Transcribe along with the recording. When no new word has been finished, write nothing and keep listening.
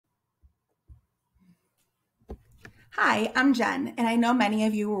Hi, I'm Jen, and I know many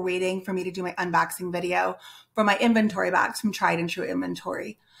of you were waiting for me to do my unboxing video for my inventory box from Tried and True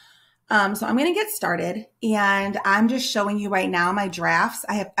Inventory. So I'm going to get started, and I'm just showing you right now my drafts.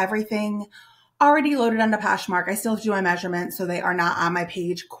 I have everything already loaded onto Poshmark. I still have to do my measurements, so they are not on my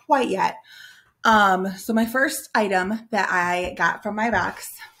page quite yet. So my first item that I got from my box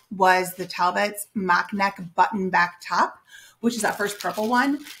was the Talbot's mock neck button back top, which is that first purple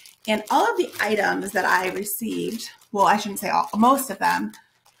one. And all of the items that I received, well, I shouldn't say all, most of them,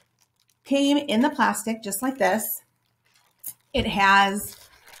 came in the plastic just like this. It has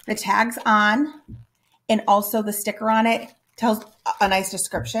the tags on, and also the sticker on it tells a nice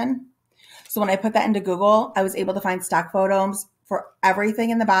description. So when I put that into Google, I was able to find stock photos for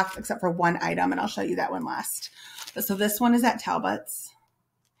everything in the box except for one item, and I'll show you that one last. So this one is at Talbot's.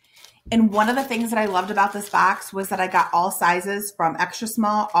 And one of the things that I loved about this box was that I got all sizes from extra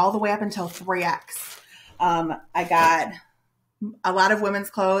small all the way up until 3X. I got a lot of women's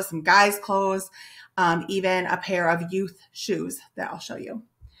clothes, some guys' clothes, even a pair of youth shoes that I'll show you.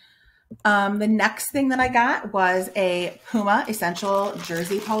 The next thing that I got was a Puma Essential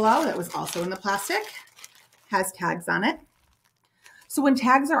Jersey Polo that was also in the plastic. Has tags on it. So when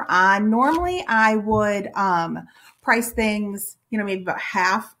tags are on, normally I would price things, maybe about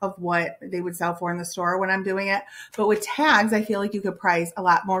half of what they would sell for in the store when I'm doing it. But with tags, I feel like you could price a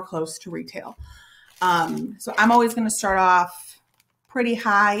lot more close to retail. So I'm always going to start off pretty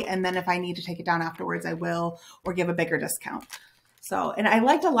high, and then if I need to take it down afterwards, I will, or give a bigger discount. So, and I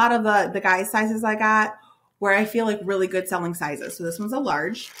liked a lot of the guys sizes I got where I feel like really good selling sizes. So this one's a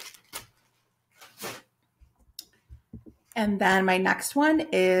large. And then my next one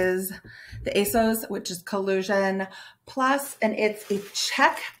is the ASOS, which is Collusion Plus, and it's a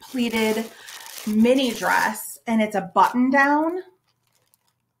check pleated mini dress, and it's a button down.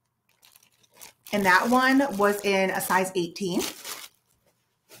 And that one was in a size 18.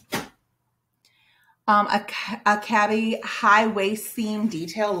 A cabby high waist seam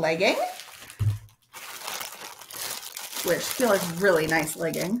detail legging, which feel like really nice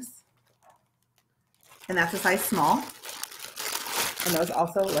leggings. And that's a size small. And those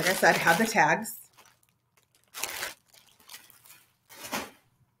also, like I said, have the tags.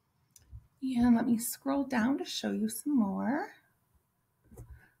 And let me scroll down to show you some more.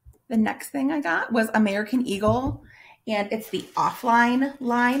 The next thing I got was American Eagle, and it's the Offline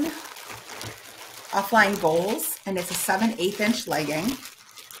line, Offline Goals, and it's a 7/8 inch legging.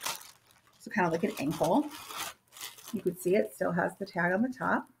 So kind of like an ankle. You can see it still has the tag on the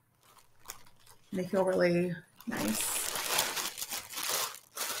top. And they feel really nice.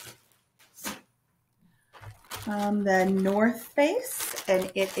 The North Face,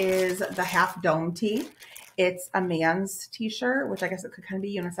 and it is the half dome tee. It's a man's t-shirt, which I guess it could kind of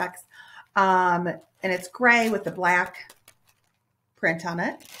be unisex. And it's gray with the black print on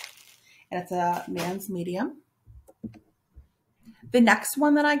it. And it's a man's medium. The next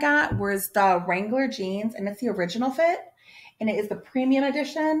one that I got was the Wrangler jeans, and it's the original fit. And it is the premium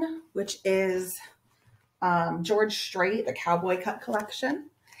edition, which is George Strait, the cowboy cut collection.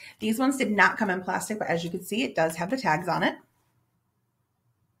 These ones did not come in plastic, but as you can see, it does have the tags on it.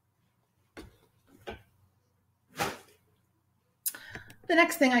 The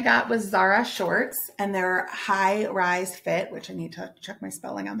next thing I got was Zara shorts, and they're high rise fit, which I need to check my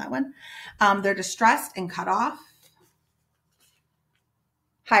spelling on that one. They're distressed and cut off.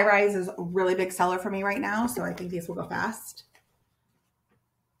 High rise is a really big seller for me right now, so I think these will go fast.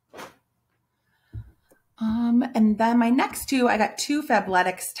 And then my next two, I got two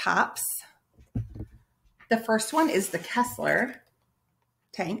Fabletics tops. The first one is the Kessler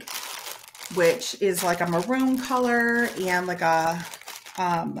tank, which is like a maroon color and like a,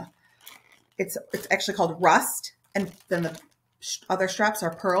 it's actually called Rust. And then the other straps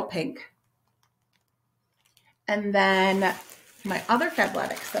are pearl pink. And then my other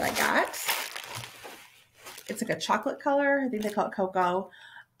Fabletics that I got, it's like a chocolate color. I think they call it cocoa.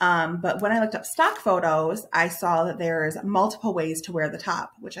 But when I looked up stock photos, I saw that there's multiple ways to wear the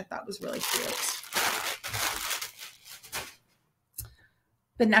top, which I thought was really cute.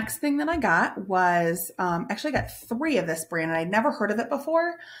 The next thing that I got was, actually I got three of this brand, and I'd never heard of it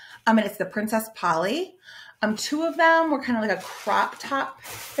before. And it's the Princess Polly. Two of them were kind of like a crop top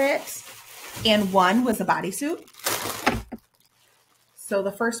fit, and one was a bodysuit. So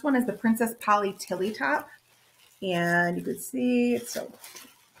the first one is the Princess Polly Tilly top, and you can see it's so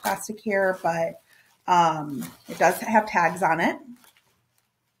plastic here, but it does have tags on it.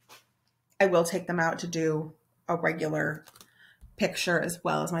 I will take them out to do a regular picture as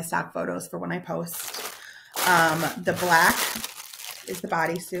well as my stock photos for when I post. The black is the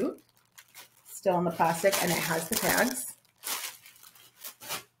bodysuit. still in the plastic, and it has the tags.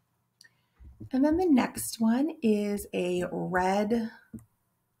 And then the next one is a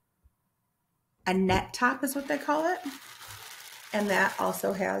net top is what they call it. And that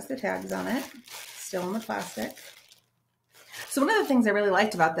also has the tags on it, still in the plastic. So one of the things I really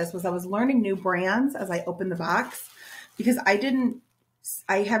liked about this was I was learning new brands as I opened the box, because I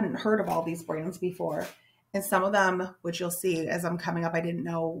hadn't heard of all these brands before. And some of them, which you'll see as I'm coming up, I didn't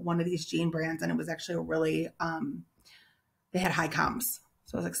know one of these jean brands, and it was actually a really, they had high comps.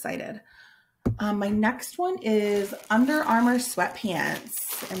 So I was excited. My next one is Under Armour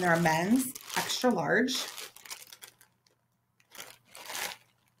sweatpants, and they're men's, extra large.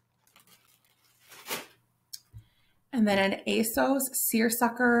 And then an ASOS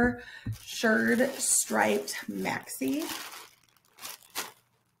Seersucker shirred striped maxi.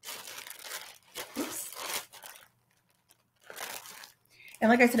 Oops. And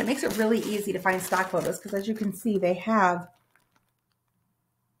like I said, it makes it really easy to find stock photos, because as you can see, they have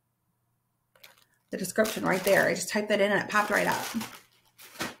the description right there. I just typed that in and it popped right up.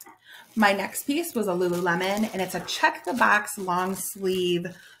 My next piece was a Lululemon, and it's a check the box long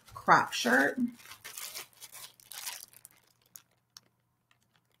sleeve crop shirt.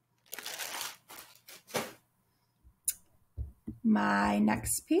 My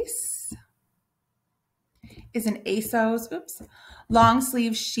next piece is an ASOS, long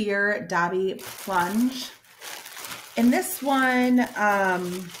sleeve sheer Dobby plunge. And this one,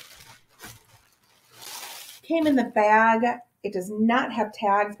 came in the bag. It does not have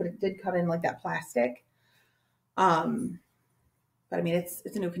tags, but it did come in like that plastic. But I mean,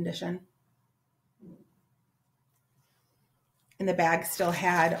 it's a new condition. And the bag still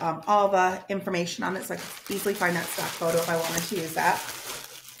had all the information on it, so I could easily find that stock photo if I wanted to use that.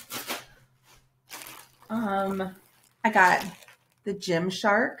 I got the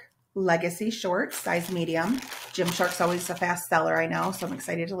Gymshark Legacy shorts, size medium. Gymshark's always a fast seller, I know, so I'm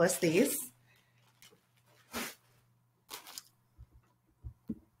excited to list these.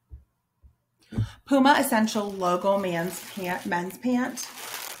 Puma Essential Logo men's pant,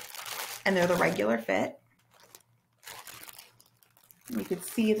 and they're the regular fit. You could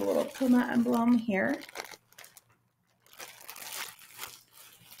see the little Puma emblem here.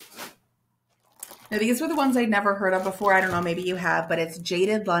 Now these were the ones I'd never heard of before. I don't know, maybe you have, but it's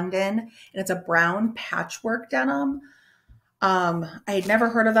Jaded London, and it's a brown patchwork denim. I had never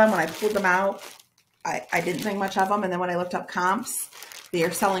heard of them. When I pulled them out, I didn't think much of them, and then when I looked up comps, they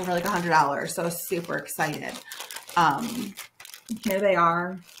are selling for like $100, so I was super excited. Here they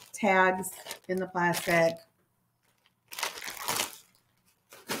are, tags in the plastic.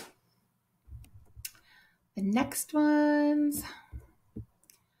 The next ones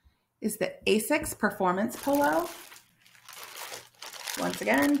is the Asics Performance Polo. Once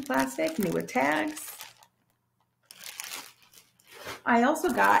again, plastic, new with tags. I also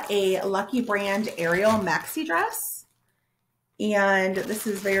got a Lucky Brand Ariel maxi dress. And this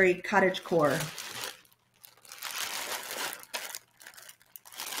is very cottagecore.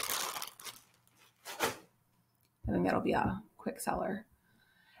 I think that'll be a quick seller.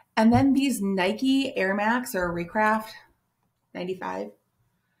 And then these Nike Air Max or Recraft 95.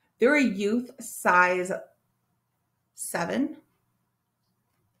 They're a youth size 7.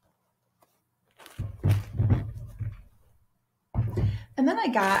 And then I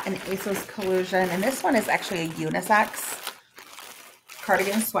got an ASOS Collusion, and this one is actually a unisex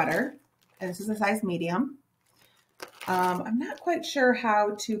cardigan sweater, and this is a size medium. I'm not quite sure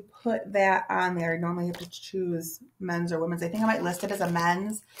how to put that on there. Normally you have to choose men's or women's. I think I might list it as a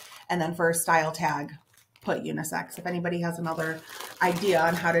men's, and then for a style tag, put unisex. If anybody has another idea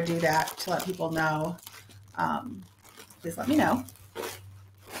on how to do that to let people know, please let me know.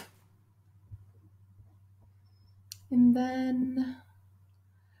 And then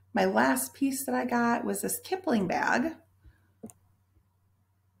my last piece that I got was this Kipling bag.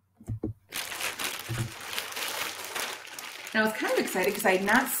 And I was kind of excited because I had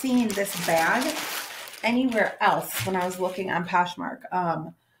not seen this bag anywhere else when I was looking on Poshmark.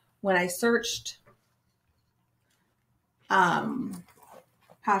 When I searched Poshmark,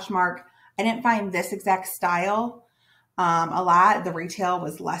 I didn't find this exact style a lot. The retail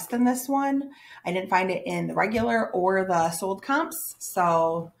was less than this one. I didn't find it in the regular or the sold comps.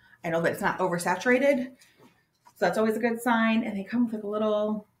 So I know that it's not oversaturated. So that's always a good sign. And they come with like a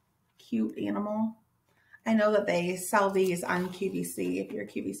little cute animal. I know that they sell these on QVC if you're a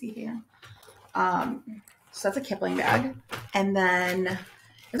QVC fan. So that's a Kipling bag. And then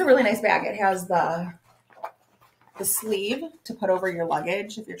it's a really nice bag. It has the sleeve to put over your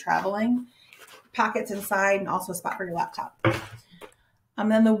luggage if you're traveling, pockets inside, and also a spot for your laptop.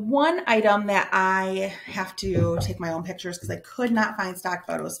 Then the one item that I have to take my own pictures because I could not find stock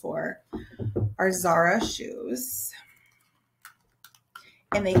photos for are Zara shoes.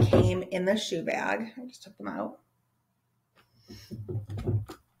 And they came in the shoe bag. I just took them out.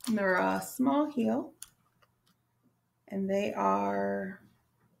 And they're a small heel. And they are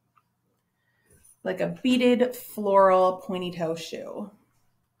like a beaded floral pointy toe shoe.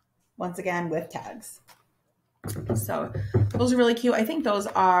 Once again, with tags. So those are really cute. I think those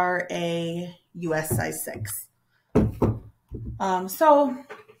are a US size 6. So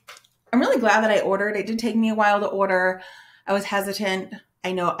I'm really glad that I ordered. It did take me a while to order. I was hesitant.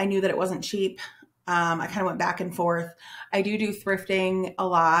 I knew that it wasn't cheap. I kind of went back and forth. I do thrifting a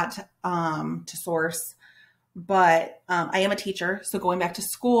lot to source, but I am a teacher. So going back to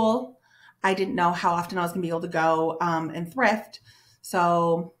school, I didn't know how often I was going to be able to go and thrift.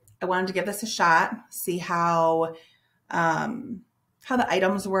 So I wanted to give this a shot, see how the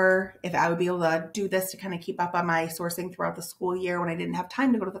items were, if I would be able to do this to kind of keep up on my sourcing throughout the school year when I didn't have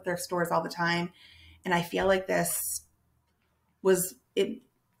time to go to the thrift stores all the time. And I feel like it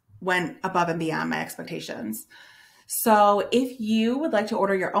went above and beyond my expectations. So if you would like to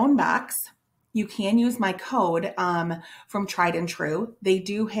order your own box, you can use my code from Tried and True. They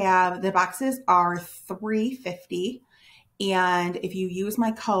do have, the boxes are $350. And if you use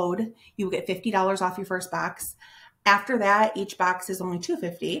my code, you will get $50 off your first box. After that, each box is only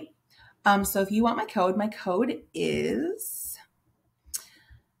 $250. So if you want my code is,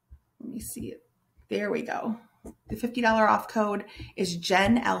 let me see it. There we go. The $50 off code is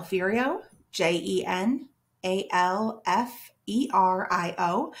Jen Alfiero, JenAlFerio.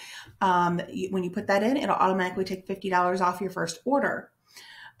 When you put that in, it'll automatically take $50 off your first order.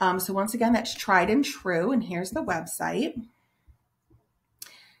 So once again, that's Tried and True, and here's the website.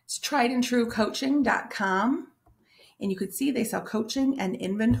 It's triedandtruecoaching.com. And you could see they sell coaching and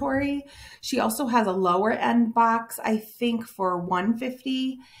inventory. She also has a lower end box, I think, for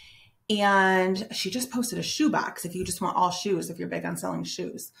 $150. And she just posted a shoe box if you just want all shoes, if you're big on selling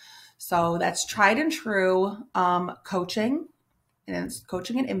shoes. So that's Tried and True coaching, and it's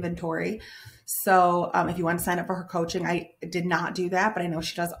coaching and inventory. So if you want to sign up for her coaching, I did not do that, but I know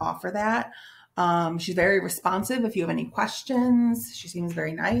she does offer that. She's very responsive if you have any questions. She seems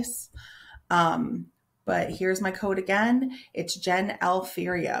very nice. But here's my code again. It's Jen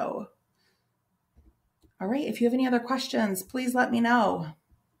Alfiero. All right. If you have any other questions, please let me know.